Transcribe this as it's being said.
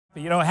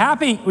We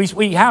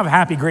have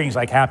happy greetings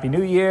like Happy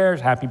New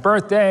Year's, Happy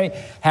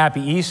Birthday,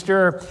 Happy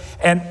Easter.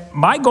 And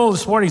my goal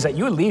this morning is that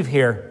you would leave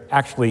here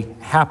actually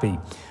happy,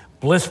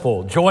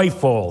 blissful,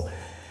 joyful,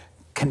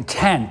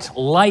 content,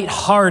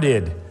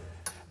 lighthearted.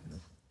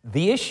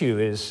 The issue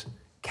is,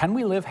 can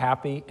we live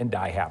happy and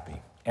die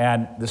happy?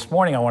 And this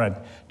morning I want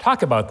to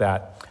talk about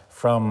that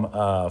from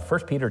 1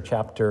 Peter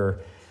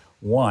chapter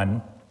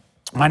 1.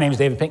 My name is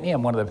David Pinkney.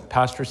 I'm one of the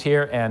pastors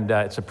here, and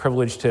it's a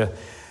privilege to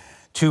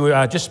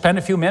just spend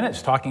a few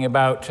minutes talking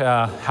about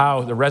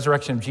how the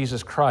resurrection of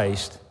Jesus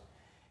Christ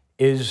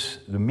is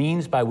the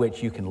means by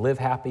which you can live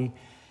happy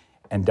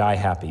and die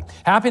happy.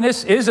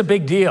 Happiness is a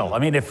big deal. I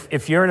mean,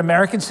 if you're an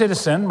American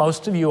citizen,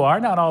 most of you are,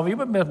 not all of you,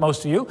 but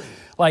most of you,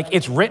 like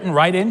it's written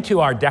right into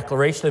our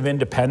Declaration of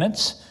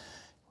Independence.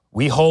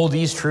 We hold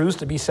these truths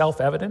to be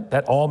self-evident,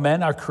 that all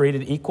men are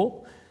created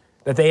equal,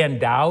 that they are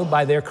endowed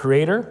by their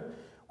Creator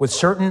with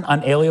certain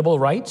unalienable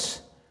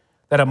rights,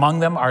 that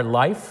among them are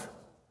life,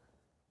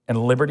 and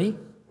liberty,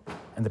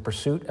 and the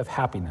pursuit of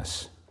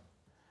happiness.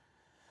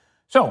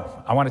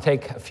 So, I want to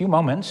take a few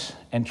moments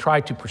and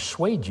try to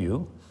persuade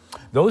you,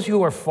 those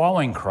who are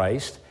following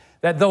Christ,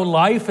 that though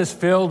life is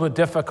filled with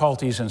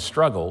difficulties and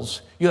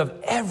struggles, you have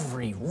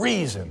every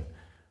reason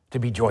to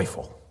be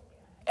joyful,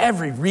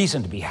 every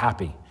reason to be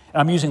happy.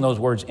 And I'm using those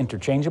words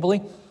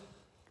interchangeably.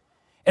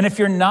 And if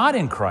you're not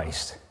in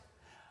Christ,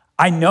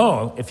 I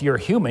know if you're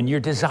human,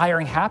 you're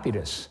desiring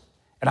happiness.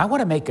 And I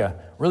want to make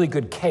a really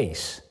good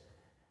case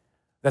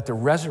that the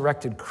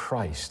resurrected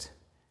Christ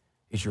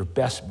is your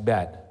best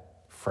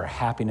bet for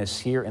happiness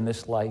here in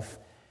this life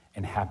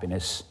and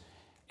happiness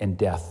in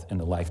death in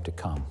the life to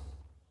come.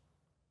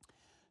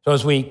 So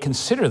as we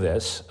consider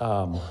this,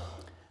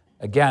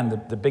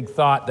 again, the big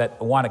thought that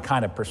I want to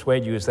kind of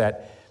persuade you is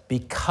that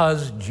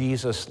because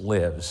Jesus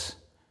lives,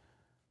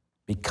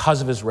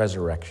 because of his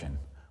resurrection,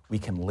 we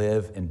can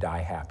live and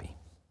die happy.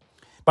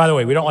 By the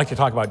way, we don't like to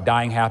talk about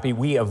dying happy.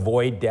 We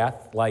avoid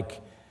death like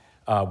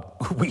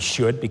we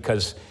should,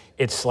 because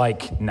it's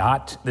like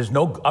there's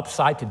no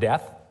upside to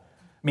death. I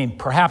mean,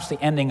 perhaps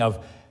the ending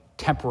of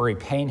temporary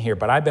pain here,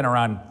 but I've been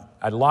around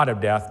a lot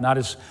of death, not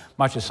as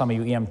much as some of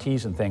you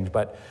EMTs and things,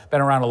 but been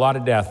around a lot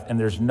of death, and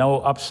there's no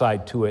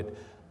upside to it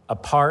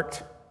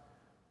apart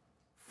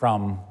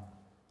from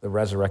the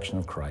resurrection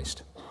of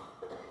Christ.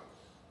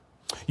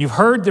 You've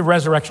heard the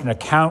resurrection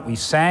account. We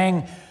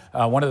sang.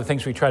 One of the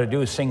things we try to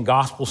do is sing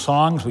gospel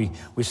songs.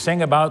 We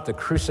sing about the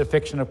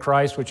crucifixion of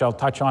Christ, which I'll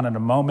touch on in a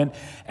moment,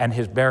 and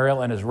his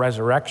burial and his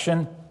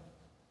resurrection.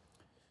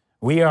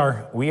 We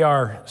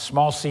are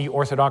small c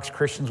Orthodox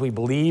Christians. We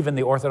believe in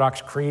the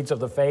Orthodox creeds of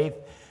the faith,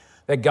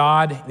 that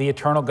God, the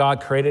eternal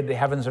God, created the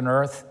heavens and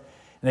earth,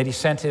 and that he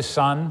sent his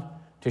Son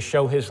to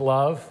show his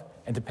love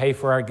and to pay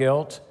for our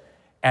guilt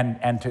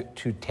and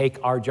to take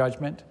our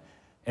judgment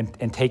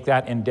and take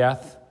that in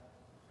death.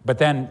 But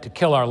then to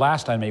kill our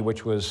last enemy,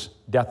 which was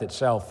death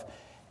itself,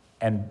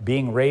 and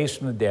being raised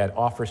from the dead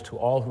offers to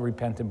all who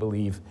repent and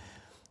believe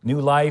new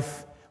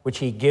life, which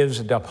he gives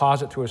a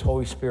deposit through his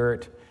Holy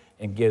Spirit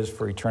and gives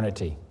for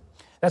eternity.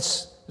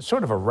 That's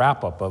sort of a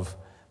wrap-up of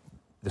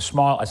the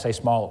small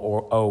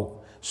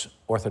O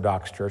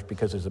Orthodox Church,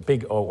 because there's a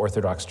big O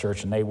Orthodox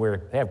Church, and they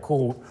have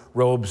cool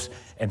robes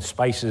and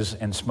spices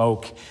and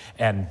smoke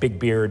and big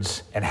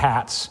beards and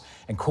hats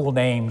and cool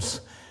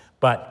names,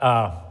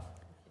 but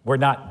we're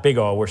not big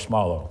O, we're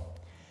small O.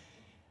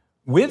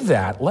 With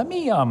that, let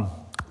me,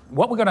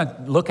 what we're going to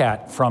look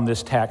at from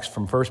this text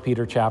from 1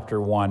 Peter chapter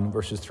 1,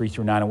 verses 3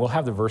 through 9, and we'll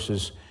have the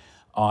verses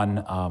on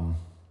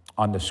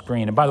the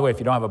screen. And by the way, if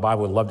you don't have a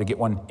Bible, we'd love to get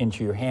one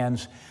into your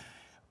hands.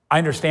 I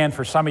understand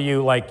for some of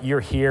you, like you're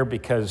here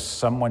because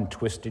someone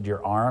twisted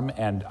your arm,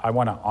 and I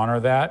want to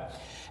honor that.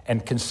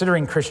 And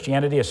considering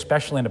Christianity,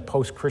 especially in a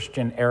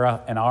post-Christian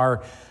era in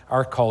our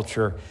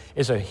culture,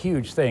 is a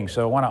huge thing.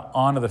 So I want to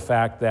honor the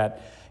fact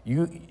that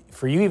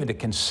for you even to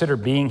consider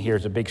being here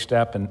is a big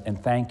step,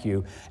 and thank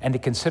you. And to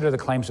consider the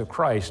claims of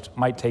Christ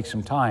might take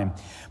some time.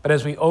 But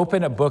as we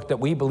open a book that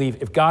we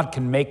believe, if God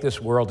can make this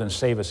world and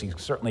save us, he can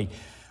certainly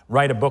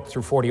write a book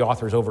through 40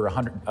 authors over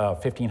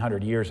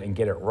 1,500 years and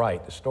get it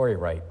right, the story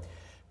right.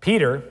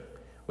 Peter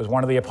was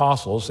one of the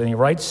apostles, and he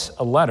writes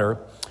a letter.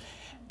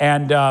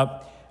 And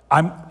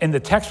in the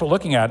text we're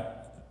looking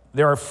at,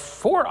 there are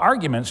 4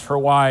 arguments for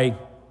why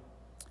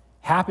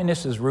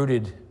happiness is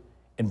rooted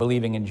in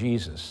believing in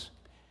Jesus.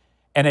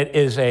 And it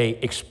is a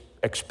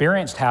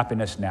experienced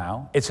happiness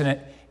now. It's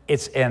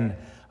an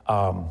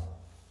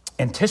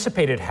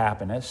anticipated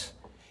happiness.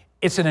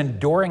 It's an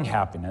enduring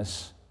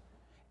happiness.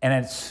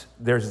 And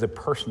there's the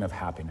person of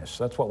happiness.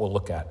 So that's what we'll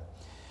look at.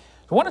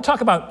 So I want to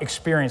talk about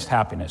experienced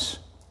happiness.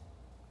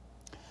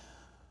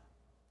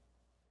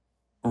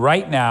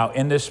 Right now,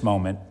 in this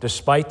moment,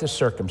 despite the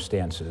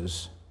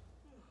circumstances,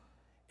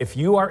 if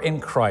you are in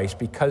Christ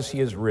because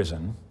he is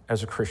risen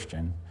as a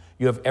Christian,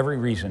 you have every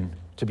reason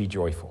to be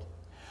joyful.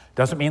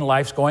 Doesn't mean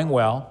life's going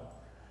well.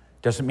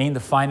 Doesn't mean the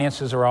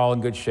finances are all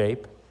in good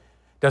shape.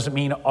 Doesn't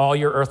mean all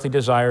your earthly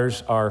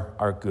desires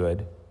are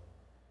good.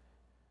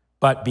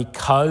 But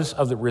because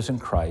of the risen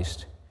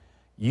Christ,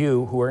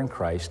 you who are in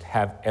Christ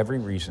have every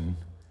reason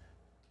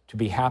to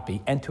be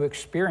happy and to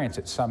experience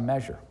it some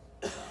measure.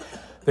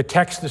 The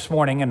text this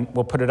morning, and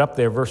we'll put it up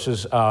there,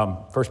 verses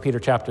 1 Peter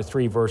chapter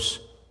 1, verse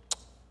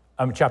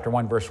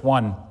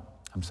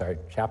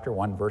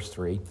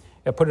 3.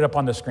 I'll put it up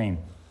on the screen.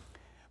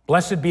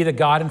 Blessed be the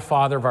God and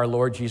Father of our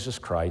Lord Jesus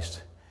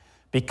Christ.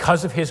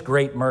 Because of his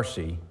great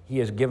mercy, he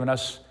has given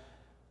us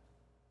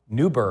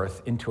new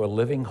birth into a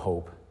living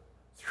hope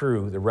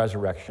through the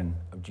resurrection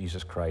of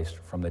Jesus Christ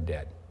from the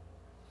dead.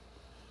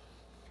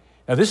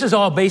 Now, this is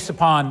all based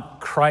upon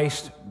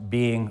Christ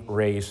being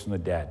raised from the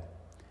dead.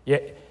 Yeah,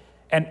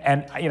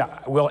 and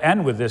we'll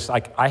end with this.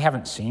 Like, I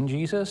haven't seen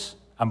Jesus.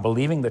 I'm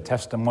believing the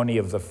testimony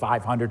of the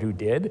 500 who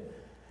did,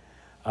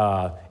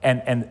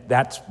 and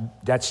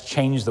that's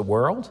changed the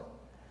world.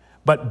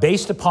 But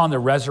based upon the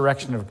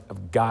resurrection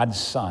of God's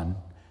Son,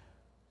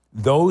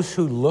 those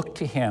who look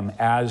to him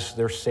as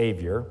their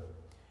Savior,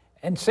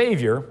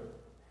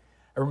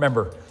 I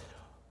remember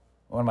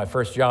one of my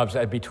first jobs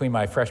between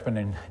my freshman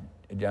and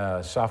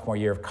sophomore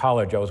year of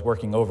college, I was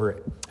working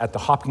over at the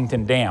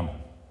Hopkinton Dam.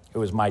 It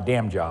was my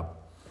dam job.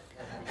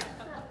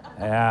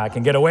 I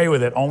can get away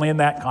with it only in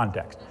that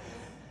context.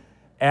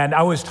 And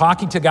I was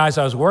talking to guys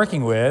I was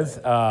working with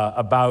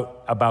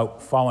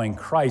about following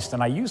Christ,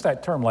 and I used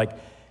that term like,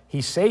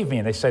 he saved me,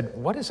 and they said,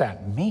 what does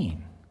that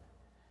mean?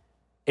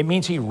 It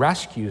means he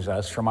rescues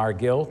us from our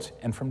guilt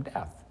and from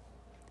death.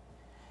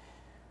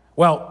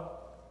 Well,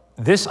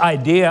 this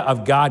idea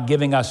of God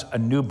giving us a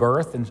new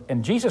birth,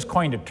 and Jesus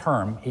coined a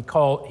term.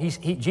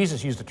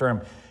 Jesus used the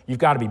term, you've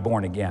got to be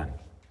born again.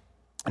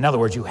 In other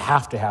words, you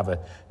have to have a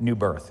new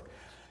birth.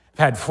 I've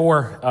had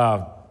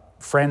 4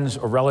 friends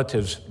or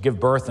relatives give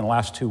birth in the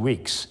last 2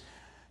 weeks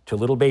to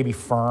little baby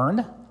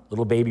Fern,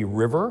 little baby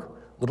River,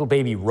 little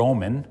baby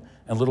Roman,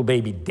 and little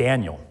baby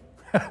Daniel.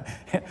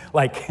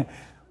 like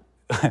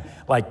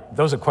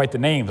those are quite the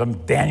names.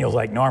 Daniel's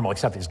like normal,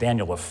 except it's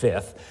Daniel the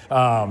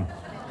 5th.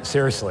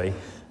 Seriously.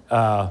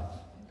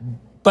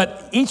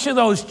 But each of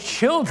those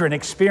children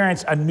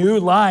experience a new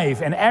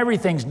life, and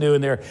everything's new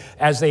in there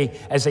as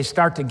they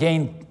start to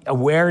gain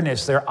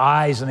awareness. Their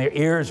eyes and their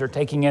ears are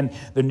taking in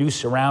the new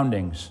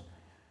surroundings.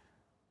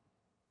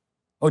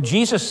 Well,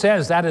 Jesus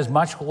says that is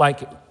much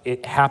like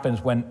it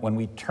happens when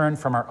we turn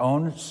from our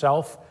own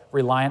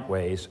self-reliant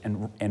ways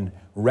and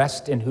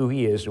rest in who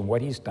he is and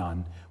what he's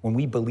done. When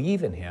we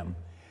believe in him,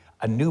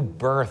 a new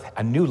birth,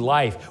 a new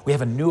life. We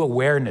have a new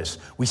awareness.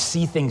 We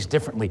see things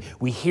differently.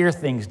 We hear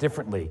things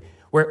differently.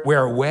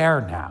 We're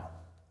aware now.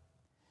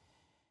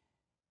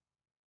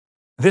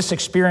 This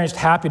experienced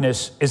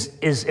happiness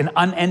is an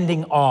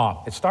unending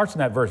awe. It starts in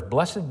that verse,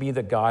 blessed be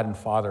the God and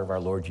Father of our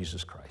Lord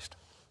Jesus Christ.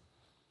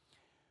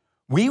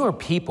 We are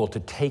people to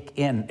take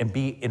in and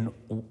be in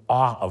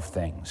awe of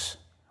things,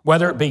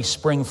 whether it be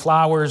spring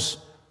flowers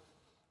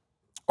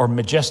or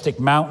majestic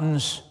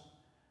mountains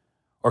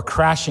or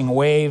crashing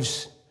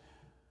waves.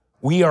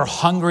 We are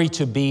hungry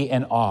to be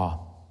in awe.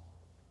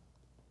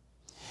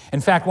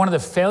 In fact, one of the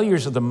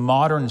failures of the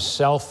modern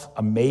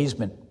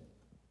self-amazement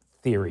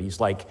theories,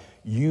 like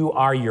you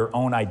are your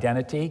own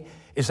identity,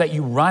 is that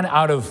you run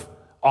out of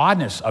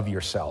awness of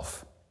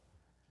yourself.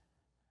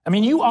 I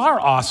mean, you are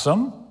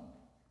awesome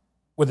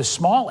with a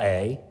small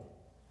a,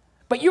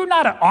 but you're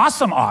not an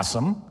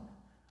awesome.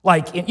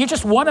 Like, you're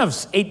just one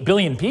of 8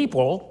 billion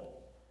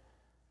people.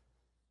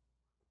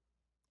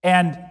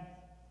 And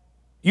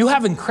you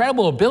have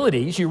incredible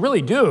abilities, you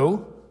really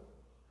do,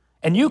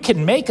 and you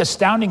can make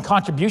astounding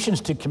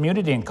contributions to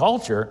community and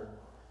culture,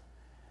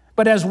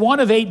 but as one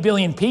of 8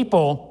 billion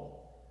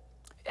people,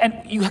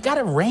 and you've got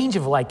a range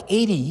of like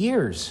 80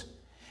 years,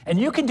 and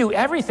you can do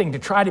everything to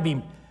try to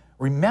be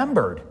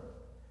remembered,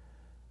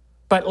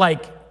 but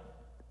like,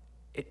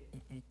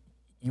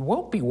 you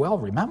won't be well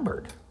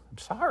remembered. I'm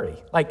sorry.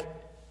 Like,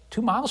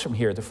 2 miles from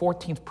here, the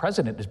 14th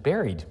president is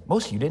buried.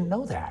 Most of you didn't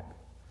know that.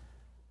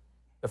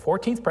 The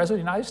 14th president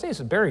of the United States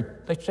is buried.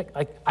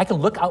 I can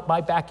look out my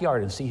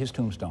backyard and see his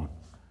tombstone.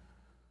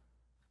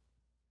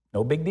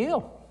 No big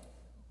deal.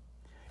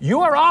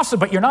 You are awesome,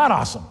 but you're not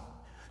awesome.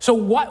 So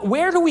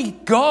where do we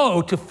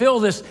go to fill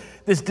this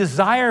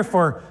desire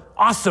for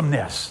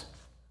awesomeness?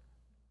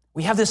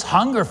 We have this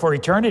hunger for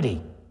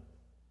eternity.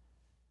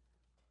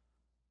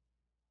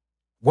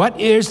 What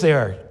is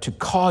there to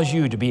cause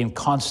you to be in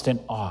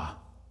constant awe?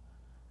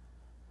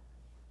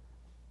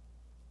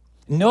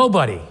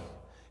 Nobody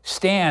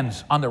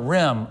stands on the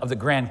rim of the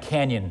Grand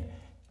Canyon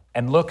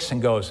and looks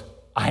and goes,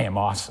 I am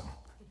awesome.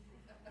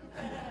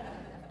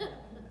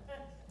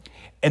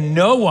 And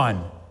no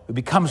one who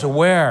becomes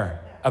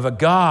aware of a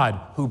God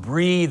who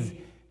breathed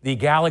the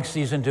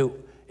galaxies into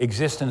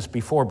existence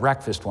before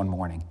breakfast one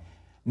morning,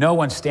 no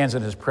one stands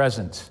in his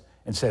presence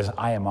and says,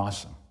 I am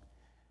awesome.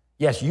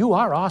 Yes, you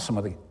are awesome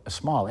with a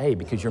small a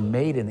because you're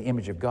made in the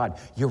image of God.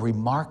 You're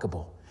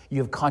remarkable. You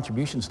have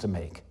contributions to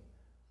make.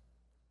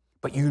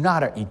 But you're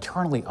not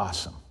eternally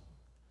awesome.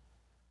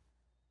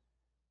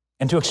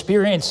 And to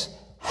experience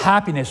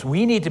happiness,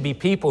 we need to be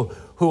people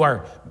who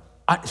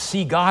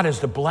see God as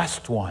the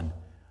blessed one,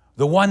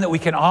 the one that we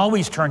can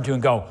always turn to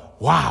and go,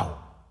 wow,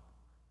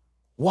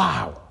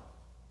 wow.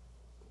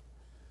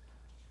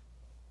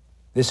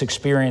 This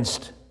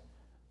experienced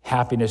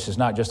happiness is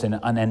not just an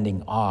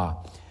unending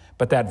awe,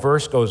 but that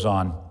verse goes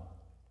on.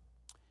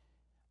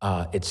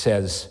 It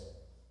says,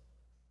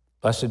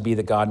 "Blessed be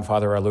the God and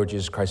Father of our Lord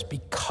Jesus Christ,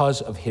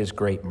 because of his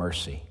great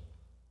mercy."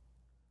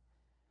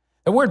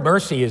 The word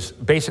mercy is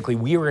basically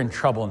we were in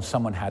trouble and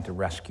someone had to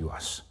rescue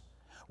us.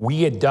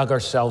 We had dug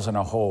ourselves in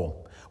a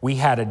hole. We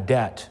had a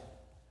debt.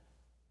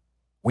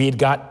 We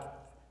got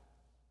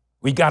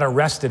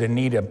arrested and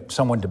needed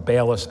someone to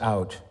bail us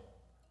out.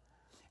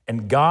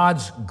 And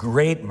God's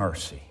great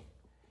mercy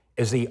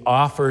is he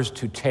offers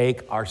to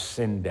take our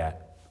sin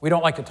debt. We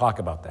don't like to talk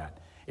about that.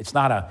 It's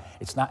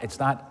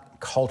not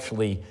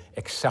culturally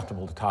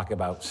acceptable to talk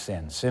about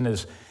sin. Sin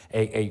is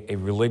a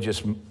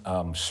religious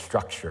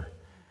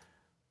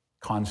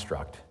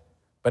construct.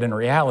 But in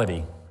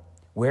reality,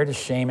 where does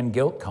shame and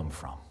guilt come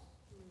from?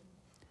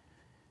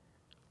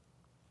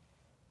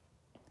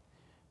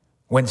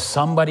 When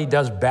somebody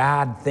does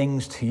bad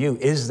things to you,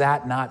 is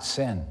that not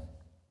sin?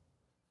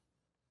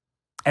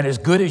 And as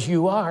good as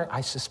you are, I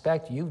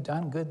suspect you've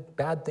done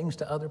bad things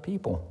to other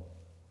people.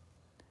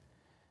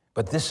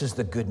 But this is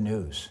the good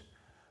news,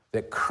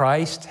 that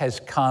Christ has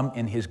come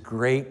in his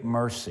great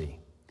mercy.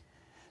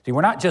 See,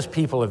 we're not just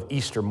people of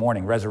Easter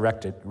morning,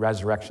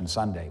 Resurrection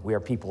Sunday. We are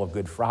people of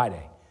Good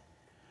Friday.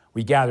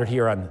 We gathered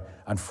here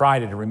on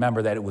Friday to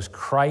remember that it was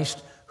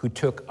Christ who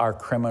took our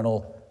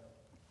criminal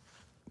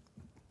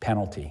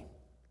penalty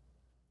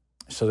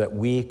so that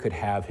we could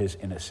have his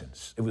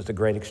innocence. It was the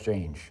great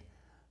exchange,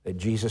 that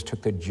Jesus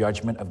took the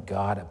judgment of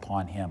God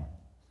upon him.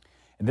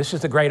 And this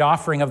is the great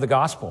offering of the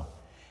gospel.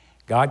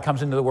 God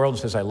comes into the world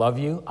and says, I love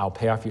you. I'll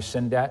pay off your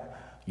sin debt.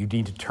 You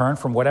need to turn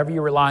from whatever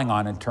you're relying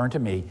on and turn to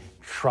me.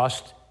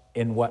 Trust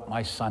in what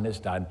my son has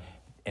done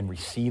and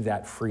receive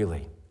that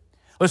freely.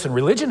 Listen,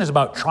 religion is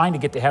about trying to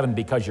get to heaven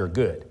because you're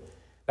good.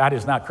 That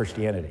is not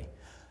Christianity.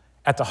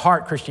 At the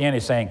heart, Christianity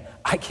is saying,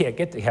 I can't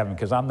get to heaven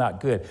because I'm not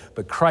good.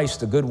 But Christ,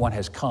 the good one,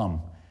 has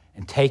come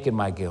and taken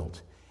my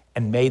guilt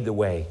and made the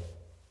way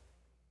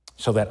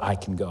so that I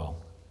can go.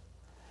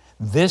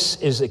 This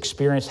is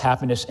experienced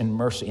happiness and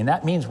mercy. And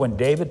that means when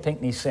David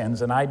Pinkney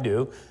sins, and I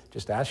do,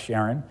 just ask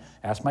Sharon,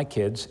 ask my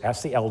kids,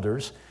 ask the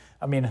elders.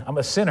 I mean, I'm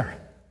a sinner.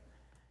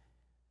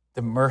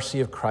 The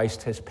mercy of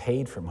Christ has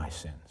paid for my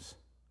sins.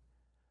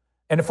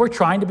 And if we're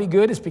trying to be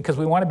good, it's because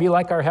we want to be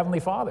like our Heavenly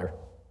Father.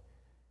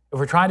 If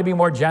we're trying to be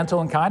more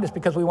gentle and kind, it's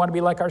because we want to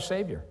be like our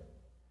Savior.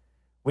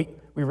 We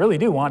really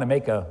do want to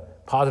make a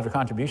positive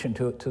contribution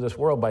to this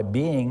world by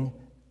being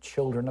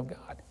children of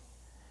God.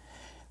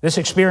 This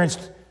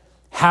experienced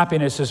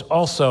happiness is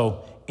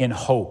also in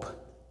hope.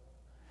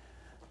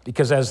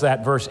 Because as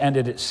that verse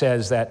ended, it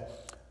says that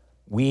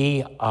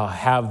we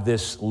have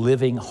this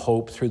living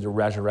hope through the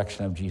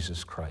resurrection of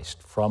Jesus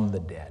Christ from the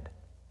dead.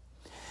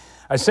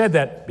 I said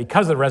that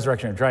because of the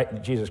resurrection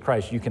of Jesus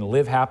Christ, you can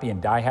live happy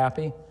and die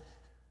happy.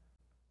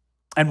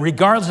 And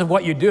regardless of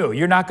what you do,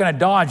 you're not going to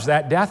dodge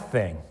that death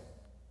thing.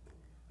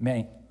 I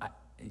mean,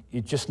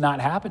 it's just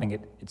not happening.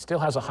 It still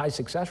has a high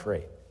success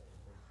rate.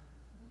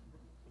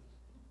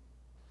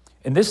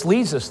 And this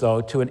leads us,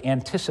 though, to an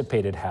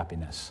anticipated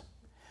happiness.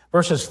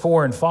 Verses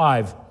 4 and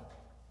 5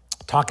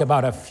 talk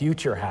about a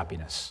future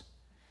happiness.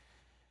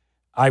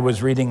 I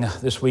was reading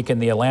this week in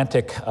The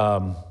Atlantic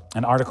an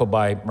article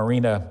by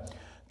Marina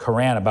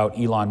Karan about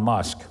Elon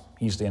Musk.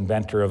 He's the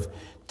inventor of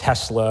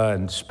Tesla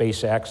and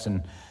SpaceX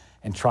and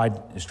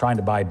is trying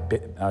to buy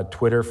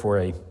Twitter for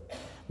a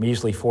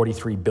measly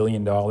 $43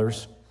 billion.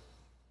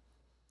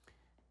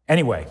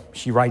 Anyway,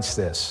 she writes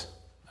this,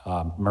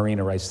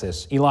 Marina writes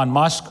this, Elon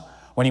Musk,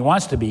 when he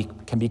wants to be,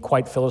 can be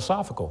quite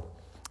philosophical.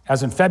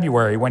 As in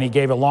February, when he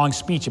gave a long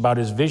speech about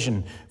his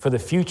vision for the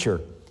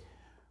future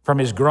from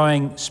his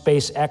growing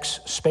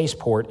SpaceX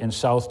spaceport in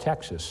South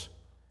Texas.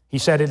 He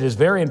said it is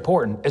very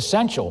important,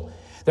 essential,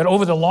 that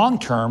over the long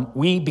term,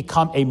 we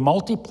become a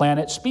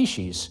multi-planet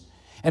species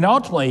and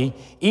ultimately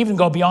even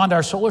go beyond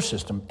our solar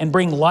system and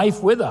bring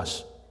life with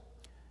us.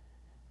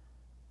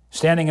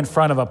 Standing in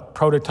front of a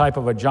prototype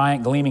of a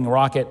giant gleaming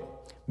rocket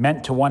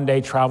meant to one day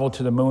travel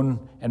to the moon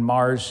and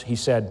Mars, he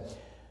said,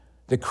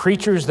 the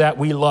creatures that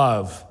we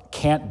love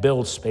can't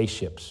build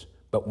spaceships,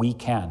 but we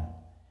can,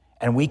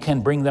 and we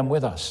can bring them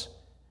with us.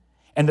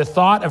 And the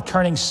thought of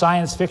turning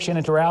science fiction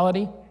into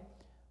reality,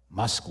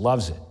 Musk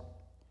loves it.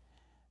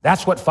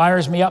 That's what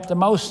fires me up the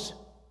most.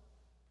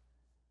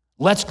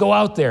 Let's go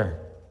out there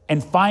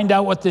and find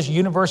out what this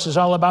universe is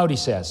all about, he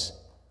says.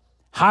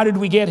 How did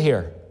we get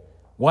here?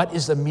 What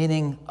is the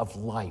meaning of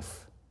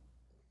life?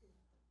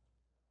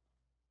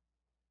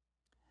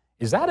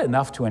 Is that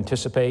enough to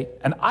anticipate?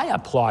 And I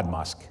applaud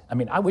Musk. I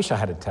mean, I wish I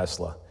had a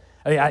Tesla.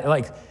 I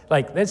mean,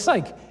 it's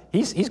like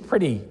he's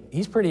pretty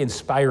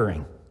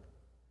inspiring.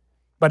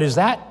 But is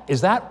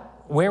that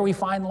where we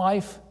find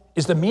life?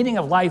 Is the meaning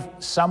of life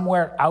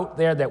somewhere out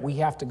there that we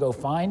have to go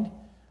find?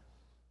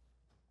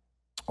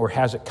 Or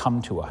has it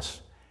come to us?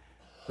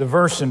 The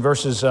verse in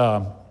verses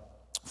 4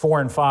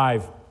 and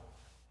 5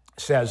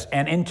 says,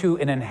 and into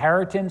an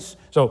inheritance.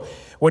 So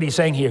what he's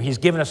saying here, he's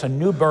given us a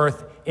new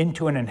birth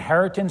into an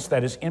inheritance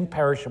that is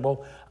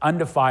imperishable,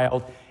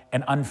 undefiled,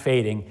 and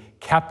unfading,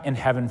 kept in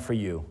heaven for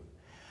you.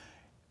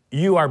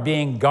 You are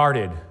being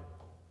guarded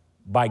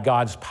by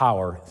God's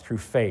power through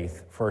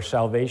faith for a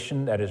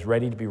salvation that is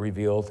ready to be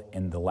revealed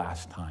in the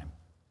last time.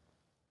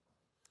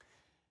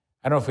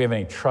 I don't know if we have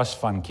any trust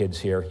fund kids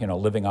here,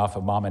 living off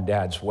of mom and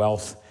dad's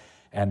wealth.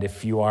 And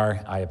if you are,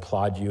 I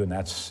applaud you, and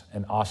that's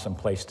an awesome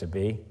place to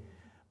be.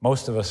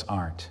 Most of us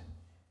aren't.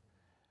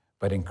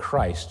 But in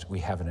Christ, we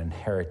have an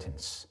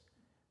inheritance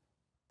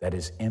that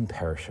is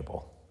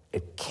imperishable.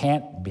 It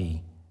can't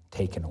be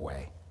taken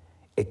away.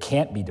 It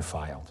can't be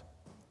defiled.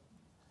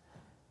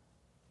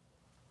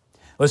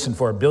 Listen,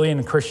 for 1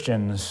 billion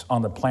Christians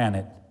on the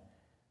planet,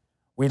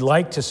 we'd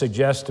like to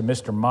suggest to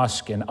Mr.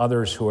 Musk and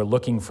others who are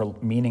looking for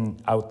meaning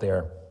out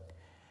there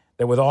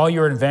that with all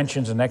your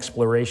inventions and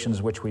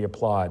explorations which we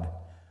applaud,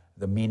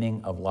 the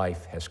meaning of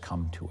life has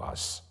come to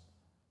us.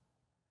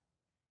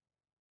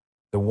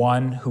 The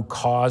one who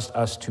caused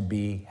us to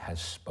be has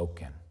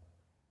spoken.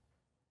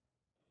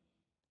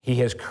 He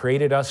has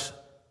created us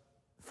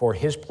for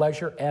his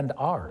pleasure and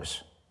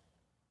ours.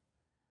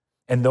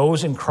 And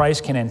those in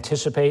Christ can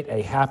anticipate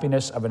a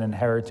happiness of an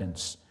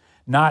inheritance,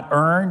 not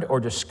earned or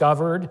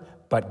discovered,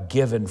 but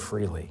given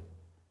freely.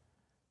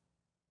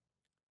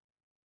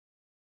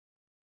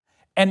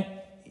 And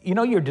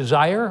your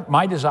desire,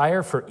 my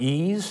desire for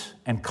ease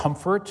and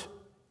comfort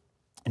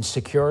and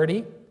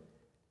security,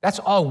 that's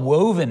all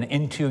woven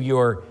into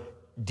your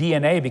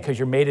DNA because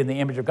you're made in the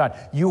image of God.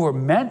 You were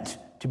meant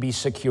to be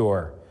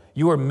secure.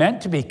 You were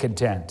meant to be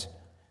content.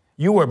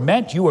 You were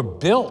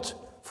built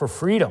for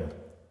freedom.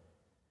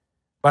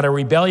 But a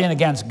rebellion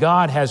against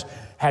God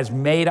has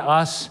made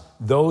us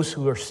those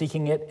who are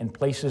seeking it in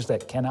places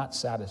that cannot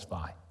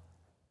satisfy.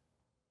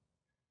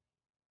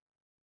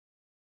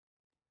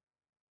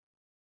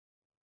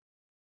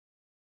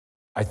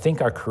 I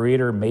think our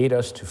Creator made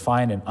us to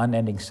find an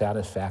unending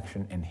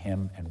satisfaction in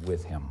Him and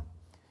with Him,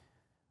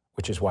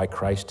 which is why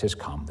Christ has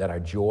come, that our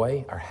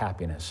joy, our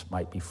happiness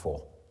might be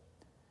full.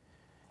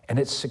 And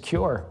it's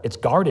secure. It's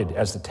guarded,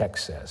 as the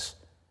text says.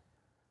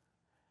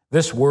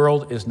 This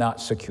world is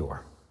not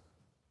secure.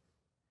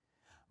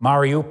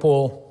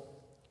 Mariupol,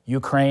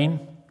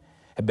 Ukraine,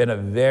 had been a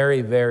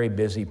very, very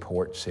busy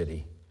port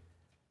city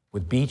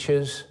with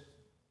beaches.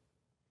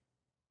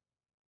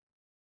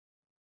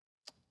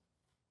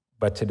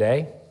 But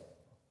today,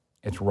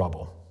 it's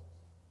rubble.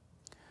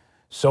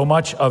 So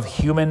much of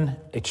human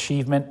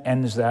achievement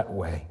ends that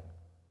way.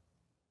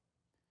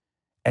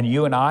 And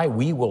you and I,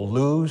 we will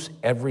lose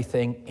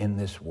everything in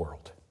this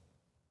world.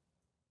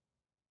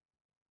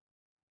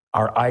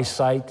 Our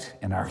eyesight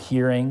and our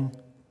hearing,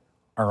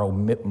 our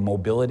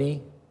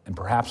mobility, and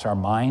perhaps our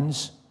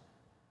minds,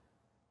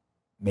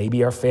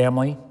 maybe our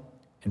family,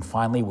 and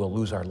finally we'll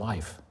lose our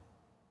life.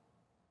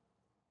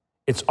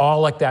 It's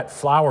all like that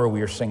flower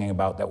we were singing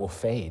about that will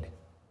fade.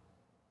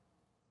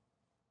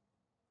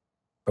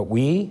 But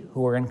we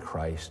who are in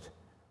Christ,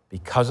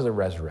 because of the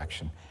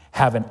resurrection,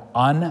 have an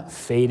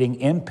unfading,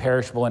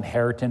 imperishable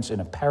inheritance in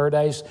a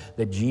paradise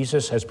that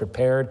Jesus has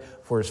prepared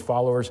for his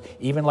followers,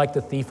 even like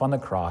the thief on the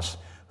cross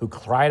who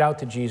cried out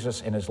to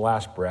Jesus in his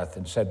last breath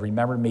and said,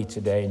 "Remember me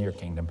today in your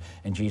kingdom."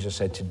 And Jesus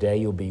said, "Today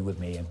you'll be with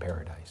me in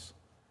paradise."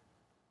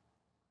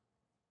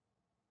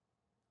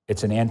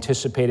 It's an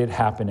anticipated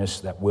happiness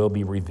that will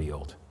be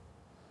revealed.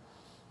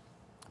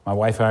 My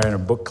wife and I are in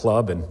a book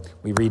club, and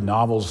we read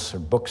novels or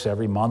books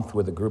every month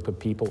with a group of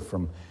people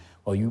from,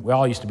 we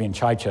all used to be in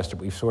Chichester,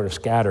 but we've sort of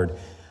scattered.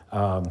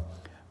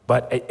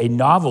 But a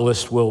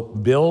novelist will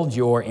build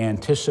your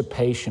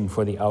anticipation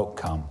for the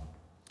outcome.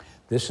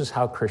 This is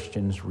how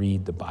Christians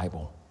read the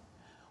Bible.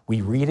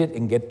 We read it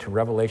and get to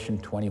Revelation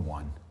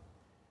 21,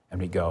 and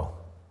we go,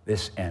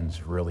 this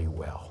ends really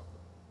well.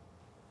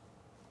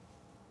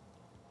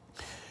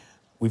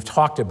 We've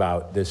talked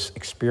about this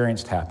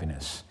experienced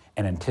happiness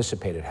and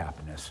anticipated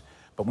happiness,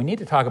 but we need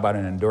to talk about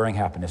an enduring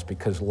happiness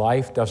because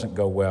life doesn't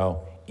go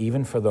well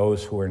even for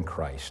those who are in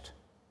Christ.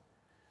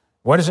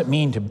 What does it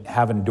mean to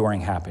have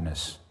enduring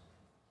happiness?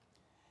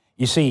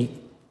 You see,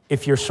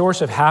 if your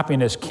source of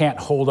happiness can't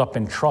hold up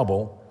in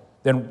trouble,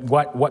 then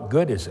what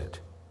good is it?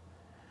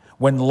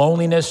 When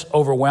loneliness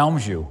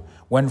overwhelms you,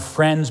 when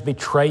friends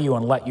betray you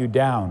and let you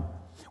down,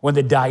 when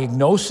the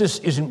diagnosis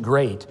isn't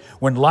great,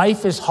 when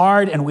life is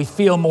hard and we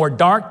feel more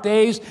dark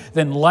days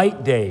than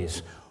light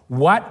days,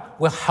 what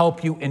will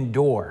help you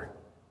endure?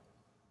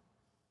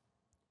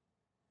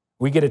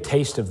 We get a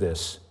taste of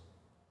this.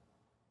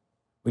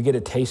 We get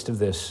a taste of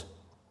this.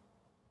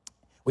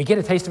 We get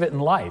a taste of it in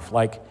life.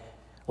 Like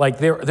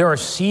there are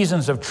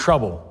seasons of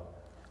trouble.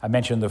 I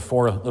mentioned the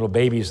 4 little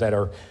babies that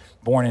are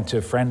born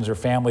into friends or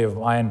family of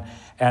mine,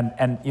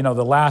 and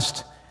the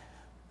last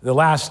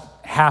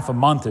half a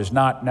month is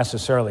not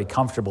necessarily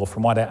comfortable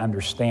from what I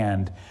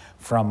understand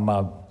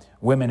from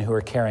women who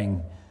are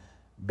carrying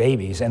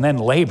babies, and then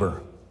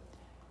labor.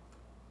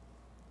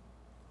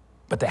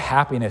 But the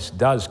happiness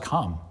does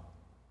come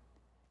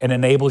and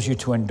enables you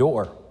to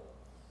endure.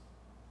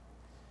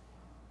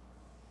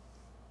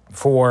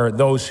 For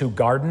those who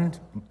garden,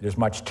 there's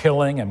much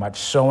tilling and much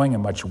sowing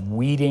and much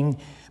weeding,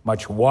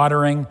 much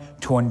watering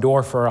to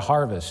endure for a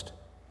harvest.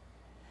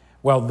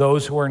 Well,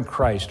 those who are in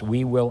Christ,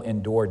 we will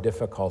endure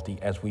difficulty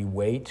as we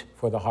wait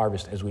for the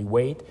harvest, as we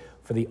wait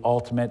for the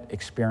ultimate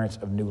experience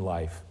of new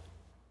life.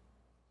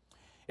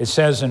 It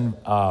says in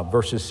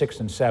verses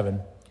 6 and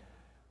 7,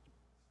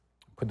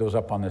 put those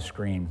up on the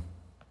screen.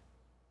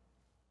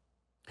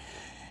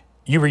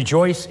 You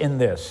rejoice in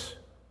this.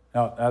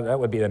 No, that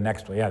would be the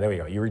next one. Yeah, there we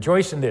go. You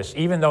rejoice in this,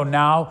 even though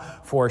now,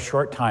 for a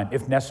short time,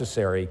 if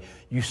necessary,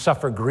 you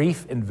suffer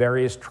grief in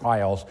various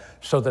trials,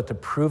 so that the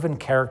proven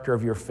character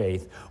of your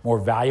faith, more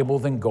valuable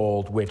than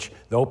gold, which,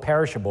 though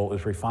perishable,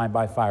 is refined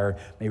by fire,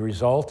 may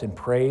result in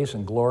praise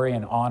and glory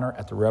and honor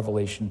at the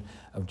revelation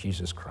of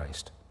Jesus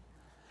Christ.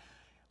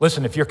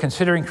 Listen, if you're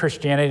considering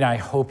Christianity, and I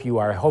hope you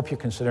are, I hope you're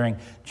considering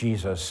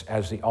Jesus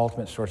as the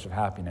ultimate source of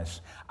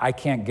happiness. I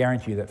can't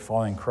guarantee you that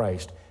following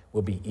Christ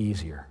will be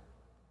easier.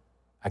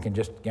 I can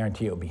just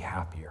guarantee you'll be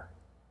happier.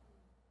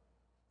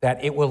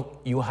 That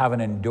you'll have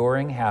an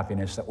enduring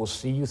happiness that will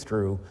see you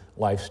through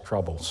life's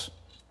troubles.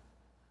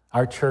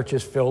 Our church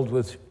is filled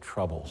with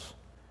troubles.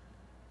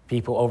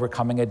 People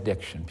overcoming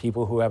addiction,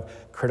 people who have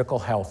critical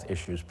health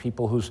issues,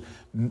 people whose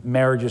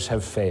marriages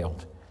have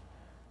failed,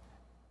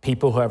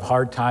 people who have a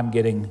hard time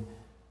getting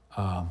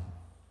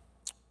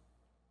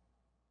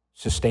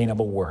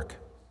sustainable work.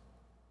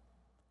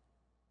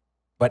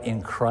 But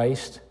in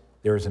Christ,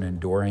 there is an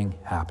enduring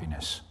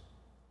happiness.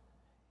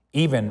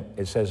 Even,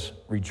 it says,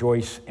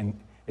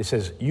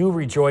 you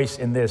rejoice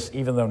in this,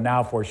 even though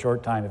now for a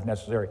short time, if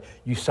necessary,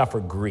 you suffer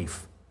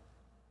grief.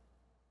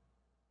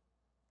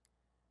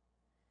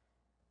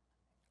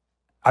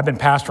 I've been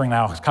pastoring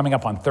now, it's coming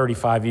up on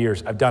 35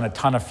 years. I've done a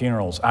ton of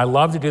funerals. I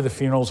love to do the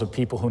funerals of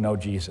people who know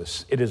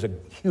Jesus. It is a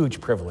huge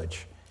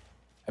privilege.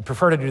 I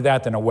prefer to do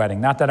that than a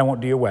wedding. Not that I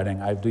won't do your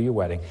wedding, I do your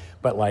wedding,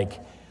 but like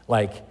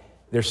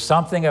there's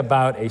something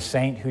about a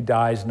saint who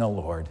dies in the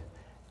Lord,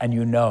 and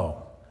you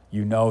know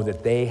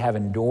that they have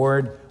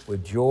endured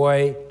with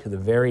joy to the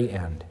very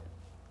end.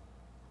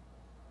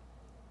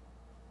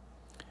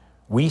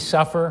 We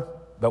suffer,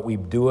 but we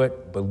do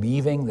it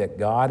believing that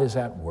God is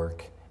at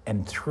work,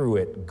 and through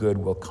it, good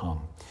will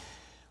come.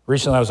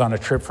 Recently, I was on a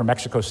trip from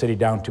Mexico City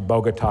down to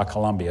Bogota,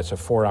 Colombia. It's a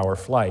 4-hour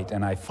flight,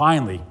 and I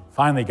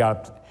finally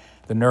got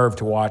the nerve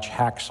to watch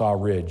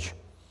Hacksaw Ridge.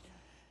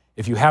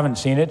 If you haven't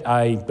seen it,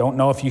 I don't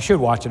know if you should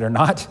watch it or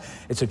not.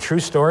 It's a true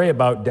story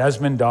about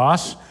Desmond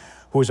Doss,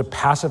 who was a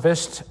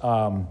pacifist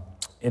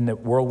in the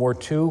World War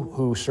II,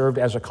 who served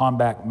as a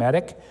combat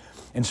medic.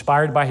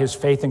 Inspired by his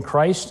faith in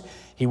Christ,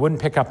 he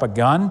wouldn't pick up a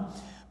gun,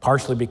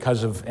 partially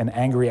because of an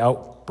angry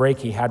outbreak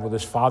he had with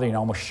his father. He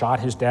almost shot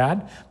his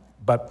dad,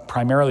 but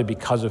primarily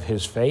because of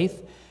his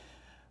faith.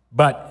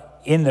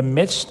 But in the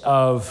midst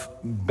of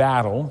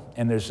battle,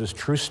 and there's this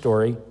true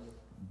story,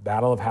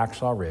 Battle of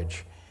Hacksaw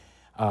Ridge,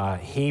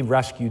 he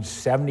rescued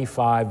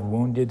 75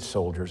 wounded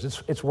soldiers.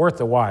 It's worth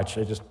the watch.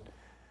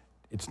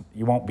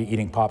 You won't be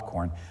eating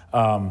popcorn.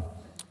 A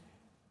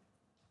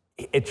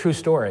true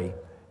story.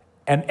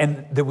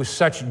 And there was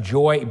such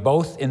joy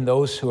both in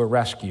those who were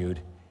rescued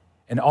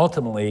and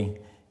ultimately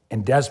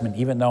in Desmond,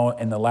 even though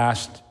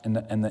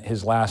in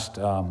his last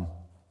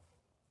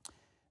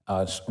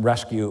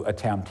rescue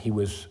attempt, he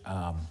was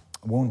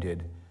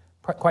wounded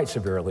quite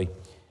severely.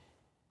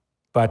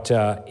 But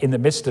in the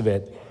midst of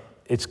it,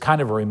 it's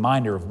kind of a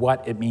reminder of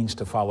what it means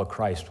to follow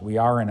Christ. We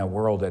are in a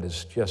world that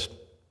is just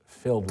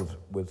filled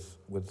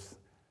with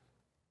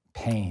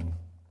pain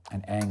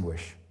and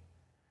anguish,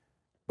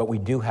 but we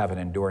do have an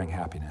enduring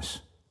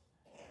happiness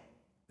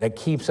that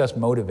keeps us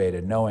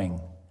motivated, knowing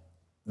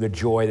the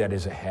joy that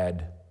is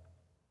ahead.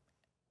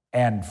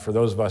 And for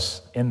those of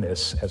us in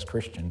this as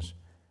Christians,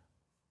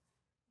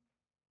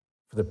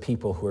 for the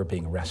people who are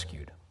being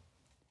rescued.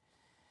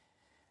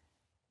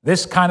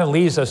 This kind of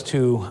leads us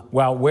to,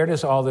 well, where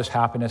does all this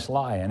happiness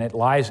lie? And it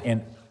lies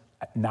in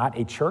not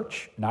a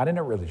church, not in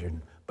a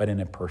religion, but in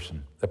a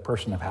person, the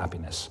person of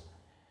happiness.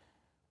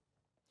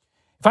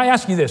 If I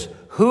ask you this,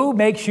 who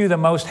makes you the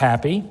most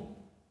happy?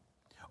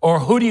 Or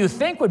who do you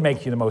think would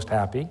make you the most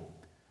happy?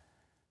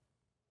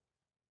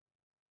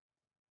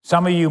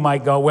 Some of you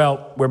might go,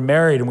 well, we're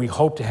married and we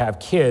hope to have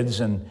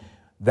kids, and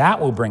that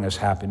will bring us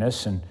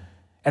happiness. And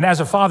as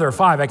a father of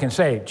 5, I can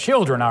say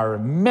children are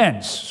an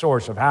immense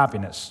source of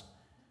happiness.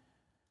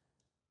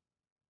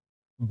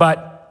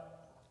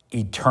 But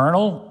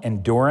eternal,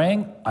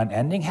 enduring,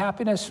 unending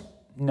happiness?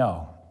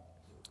 No.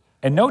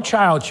 And no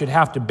child should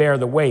have to bear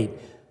the weight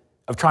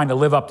of trying to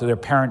live up to their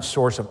parents'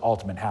 source of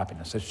ultimate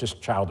happiness. It's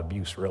just child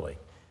abuse, really.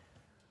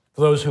 For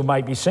those who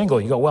might be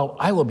single, you go, well,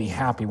 I will be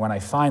happy when I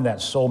find that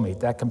soulmate,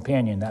 that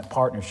companion, that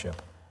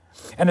partnership.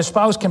 And a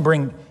spouse can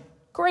bring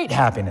great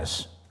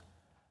happiness,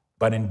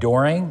 but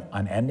enduring,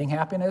 unending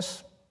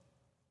happiness?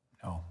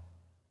 No.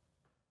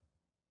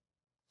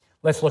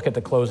 Let's look at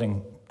the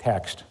closing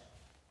text,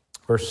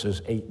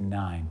 verses 8 and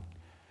 9.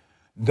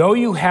 Though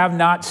you have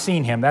not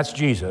seen him, that's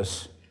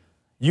Jesus,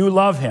 you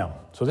love him.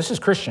 So this is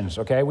Christians,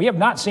 okay? We have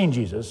not seen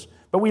Jesus,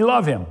 but we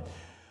love him.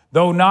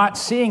 Though not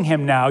seeing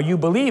him now, you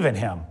believe in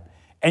him,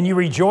 and you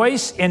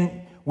rejoice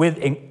with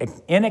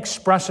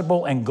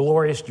inexpressible and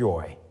glorious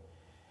joy,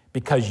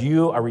 because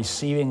you are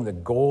receiving the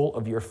goal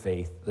of your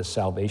faith, the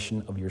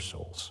salvation of your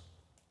souls.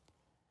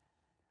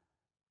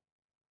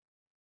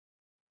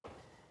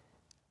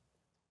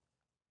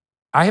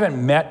 I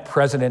haven't met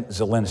President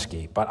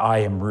Zelensky, but I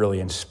am really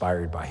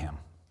inspired by him.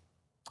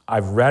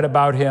 I've read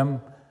about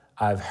him.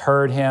 I've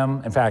heard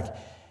him. In fact,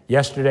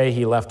 yesterday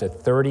he left a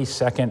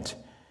 30-second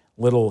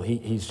little,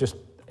 he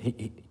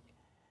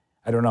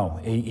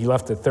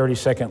left a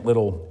 30-second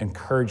little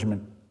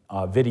encouragement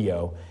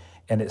video,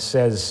 and it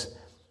says,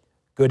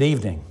 "Good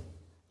evening,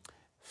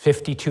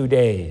 52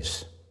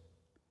 days.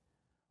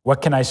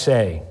 What can I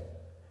say?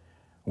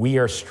 We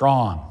are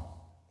strong.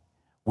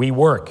 We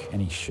work,"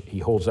 and he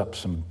holds up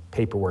some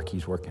paperwork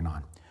he's working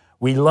on.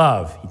 "We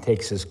love," he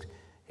takes his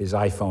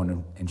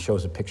iPhone and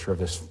shows a picture of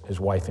his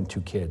wife and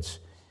 2 kids.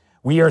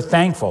 "We are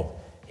thankful,"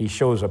 he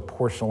shows a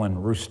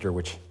porcelain rooster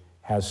which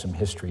has some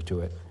history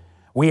to it.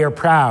 "We are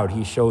proud,"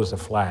 he shows a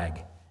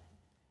flag.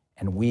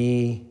 "And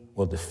we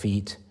will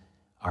defeat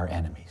our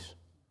enemies."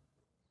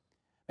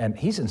 And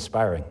he's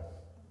inspiring.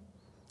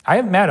 I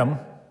haven't met him.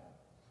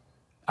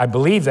 I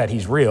believe that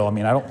he's real. I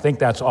mean, I don't think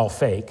that's all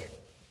fake.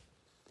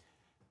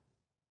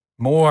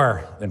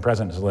 More than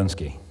President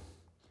Zelensky,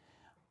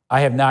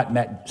 I have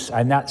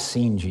not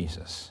seen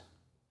Jesus.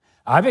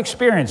 I've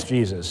experienced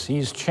Jesus.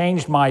 He's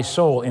changed my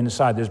soul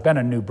inside. There's been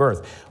a new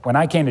birth. When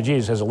I came to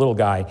Jesus as a little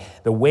guy,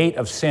 the weight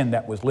of sin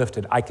that was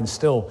lifted, I can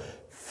still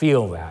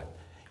feel that.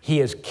 He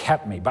has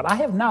kept me, but I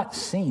have not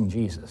seen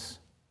Jesus.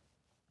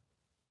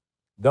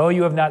 Though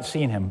you have not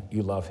seen him,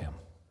 you love him.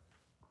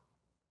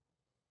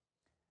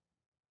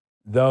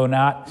 Though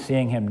not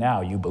seeing him now,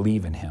 you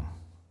believe in him.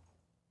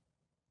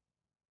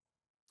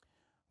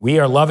 We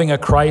are loving a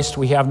Christ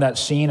we have not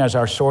seen as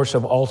our source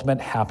of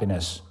ultimate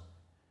happiness.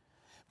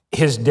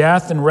 His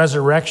death and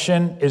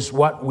resurrection is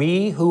what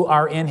we who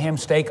are in him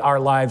stake our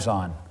lives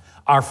on,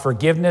 our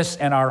forgiveness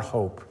and our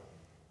hope.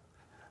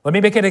 Let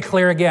me make it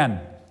clear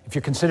again. If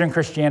you're considering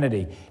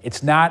Christianity,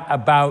 it's not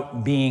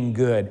about being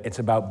good. It's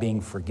about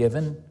being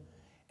forgiven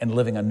and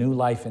living a new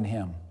life in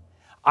him.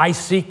 I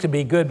seek to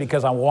be good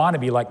because I want to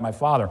be like my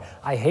Father.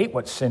 I hate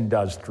what sin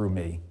does through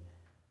me.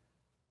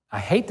 I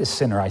hate the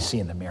sinner I see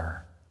in the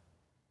mirror.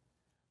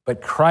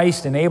 But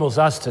Christ enables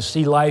us to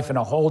see life in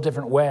a whole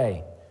different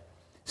way.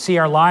 See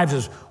our lives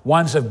as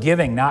ones of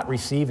giving, not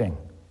receiving.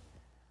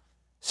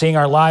 Seeing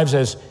our lives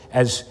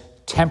as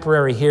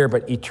temporary here,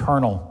 but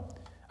eternal.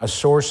 A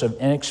source of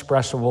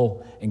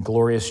inexpressible and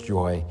glorious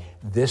joy.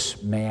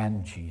 This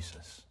man,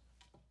 Jesus.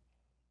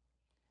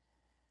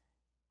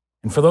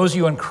 And for those of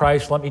you in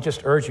Christ, let me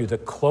just urge you, the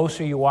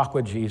closer you walk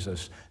with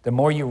Jesus, the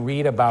more you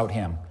read about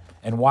him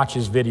and watch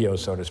his videos,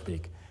 so to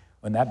speak.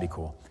 Wouldn't that be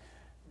cool?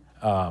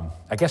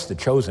 I guess The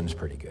Chosen is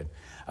pretty good.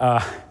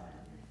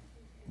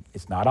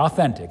 It's not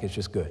authentic, it's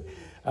just good.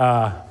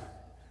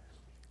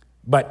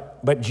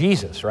 But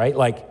Jesus, right?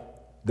 Like,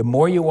 the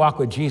more you walk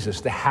with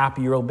Jesus, the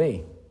happier you'll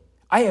be.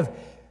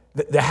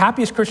 The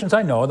happiest Christians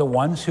I know are the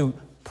ones who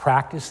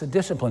practice the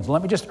disciplines.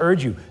 Let me just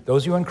urge you,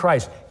 those of you in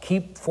Christ,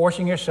 keep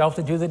forcing yourself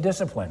to do the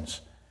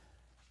disciplines.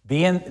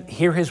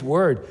 Hear his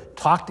word,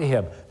 talk to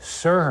him,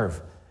 serve,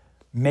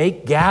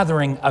 make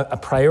gathering a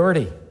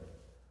priority.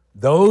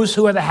 Those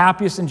who are the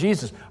happiest in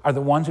Jesus are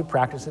the ones who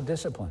practice the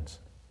disciplines.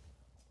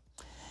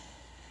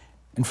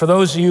 And for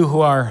those of you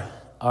who are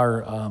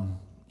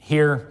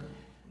here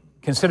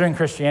considering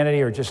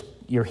Christianity, or just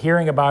you're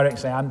hearing about it and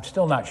saying, "I'm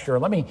still not sure," I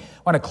want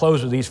to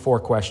close with these 4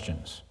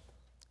 questions.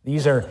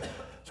 These are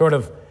sort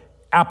of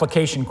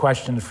application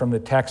questions from the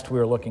text we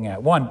were looking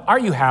at. 1, are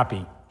you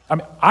happy? I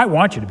mean, I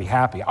want you to be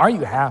happy. Are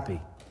you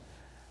happy?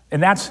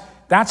 And that's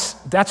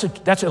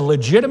a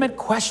legitimate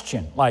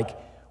question. Like,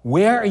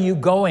 where are you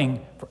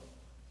going?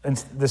 And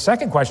the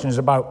second question is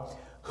about,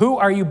 who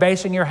are you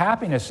basing your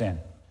happiness in?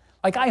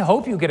 Like, I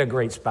hope you get a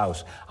great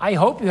spouse. I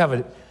hope you have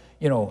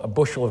a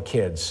bushel of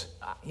kids.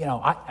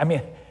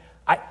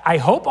 I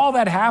hope all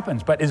that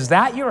happens, but is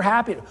that your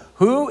happiness?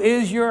 Who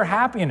is your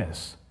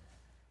happiness?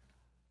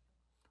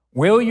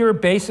 Will your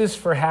basis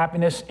for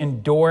happiness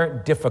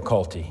endure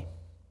difficulty?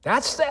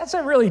 That's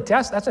a really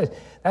test.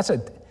 That's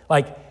a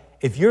like,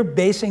 if you're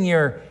basing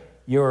your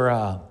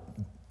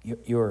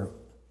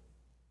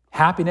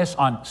happiness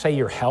on, say,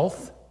 your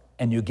health,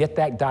 and you get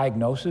that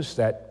diagnosis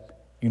that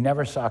you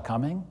never saw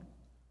coming,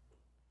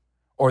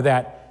 or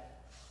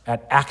that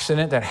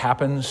accident that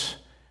happens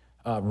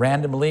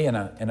randomly in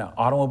an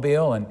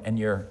automobile, and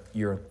you're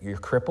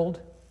crippled.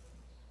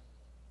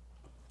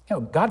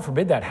 God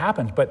forbid that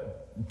happens,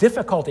 but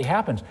difficulty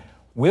happens.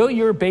 Will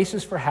your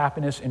basis for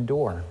happiness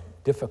endure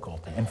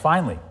difficulty? And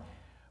finally,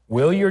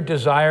 will your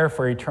desire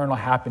for eternal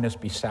happiness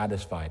be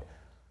satisfied?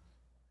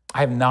 I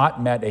have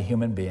not met a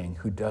human being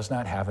who does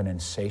not have an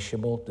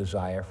insatiable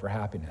desire for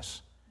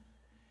happiness.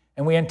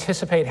 And we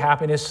anticipate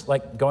happiness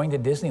like going to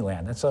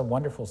Disneyland. That's a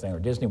wonderful thing, or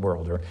Disney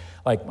World, or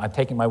like I'm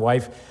taking my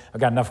wife.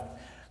 I've got enough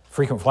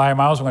frequent flyer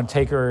miles. I'm going to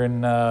take her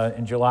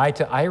in July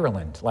to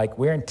Ireland. Like,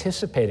 we're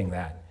anticipating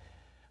that.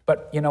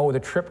 But, the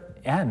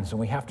trip ends and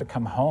we have to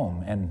come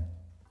home and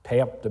pay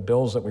up the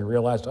bills that we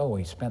realized, oh,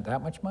 we spent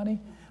that much money?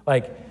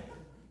 Like,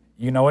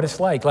 you know what it's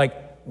like.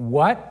 Like,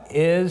 will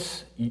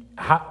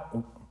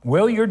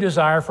your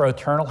desire for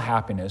eternal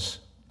happiness,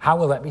 how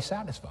will that be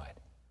satisfied?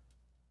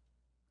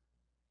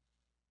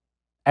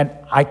 And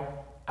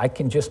I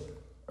can just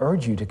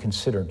urge you to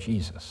consider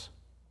Jesus.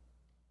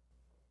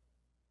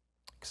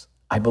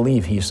 I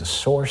believe he is the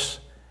source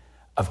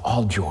of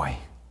all joy,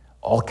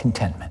 all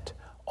contentment,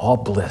 all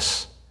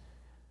bliss.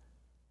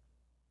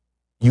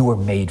 You were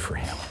made for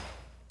him.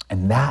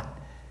 And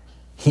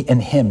in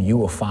him you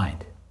will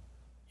find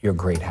your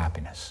great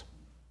happiness.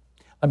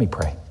 Let me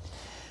pray.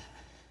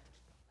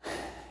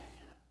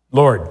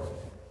 Lord,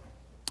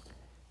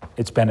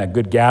 it's been a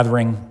good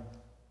gathering.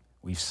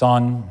 We've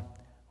sung.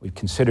 We've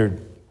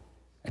considered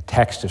a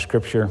text of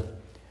Scripture.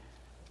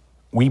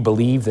 We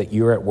believe that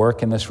you're at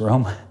work in this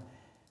room.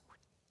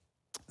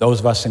 Those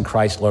of us in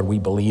Christ, Lord, we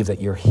believe that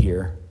you're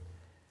here.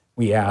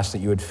 We ask that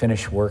you would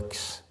finish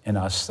works in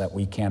us that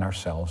we can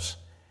ourselves.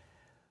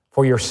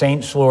 For your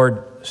saints,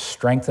 Lord,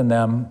 strengthen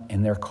them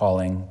in their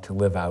calling to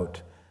live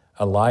out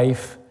a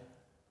life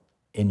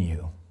in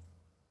you.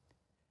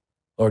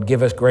 Lord,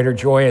 give us greater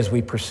joy as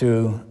we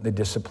pursue the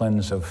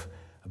disciplines of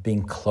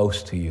being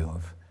close to you,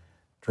 of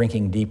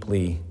drinking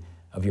deeply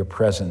of your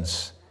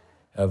presence,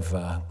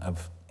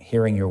 of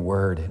hearing your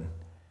word and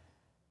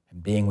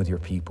being with your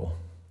people.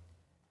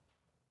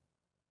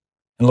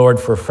 And Lord,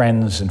 for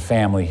friends and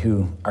family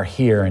who are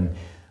here, and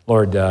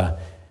Lord,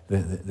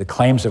 the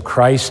claims of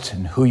Christ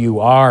and who you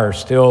are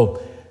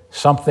still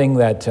something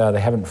that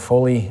they haven't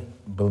fully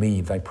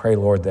believed. I pray,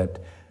 Lord, that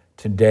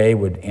today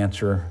would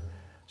answer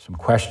some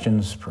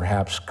questions,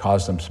 perhaps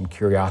cause them some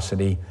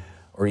curiosity,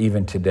 or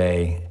even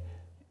today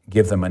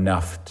give them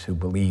enough to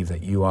believe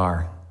that you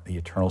are the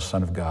eternal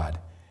Son of God,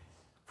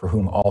 for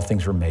whom all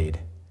things were made,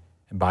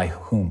 and by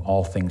whom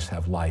all things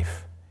have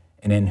life,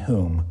 and in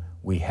whom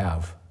we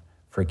have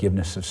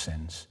forgiveness of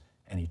sins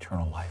and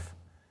eternal life.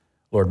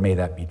 Lord, may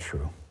that be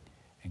true.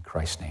 In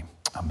Christ's name,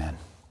 amen.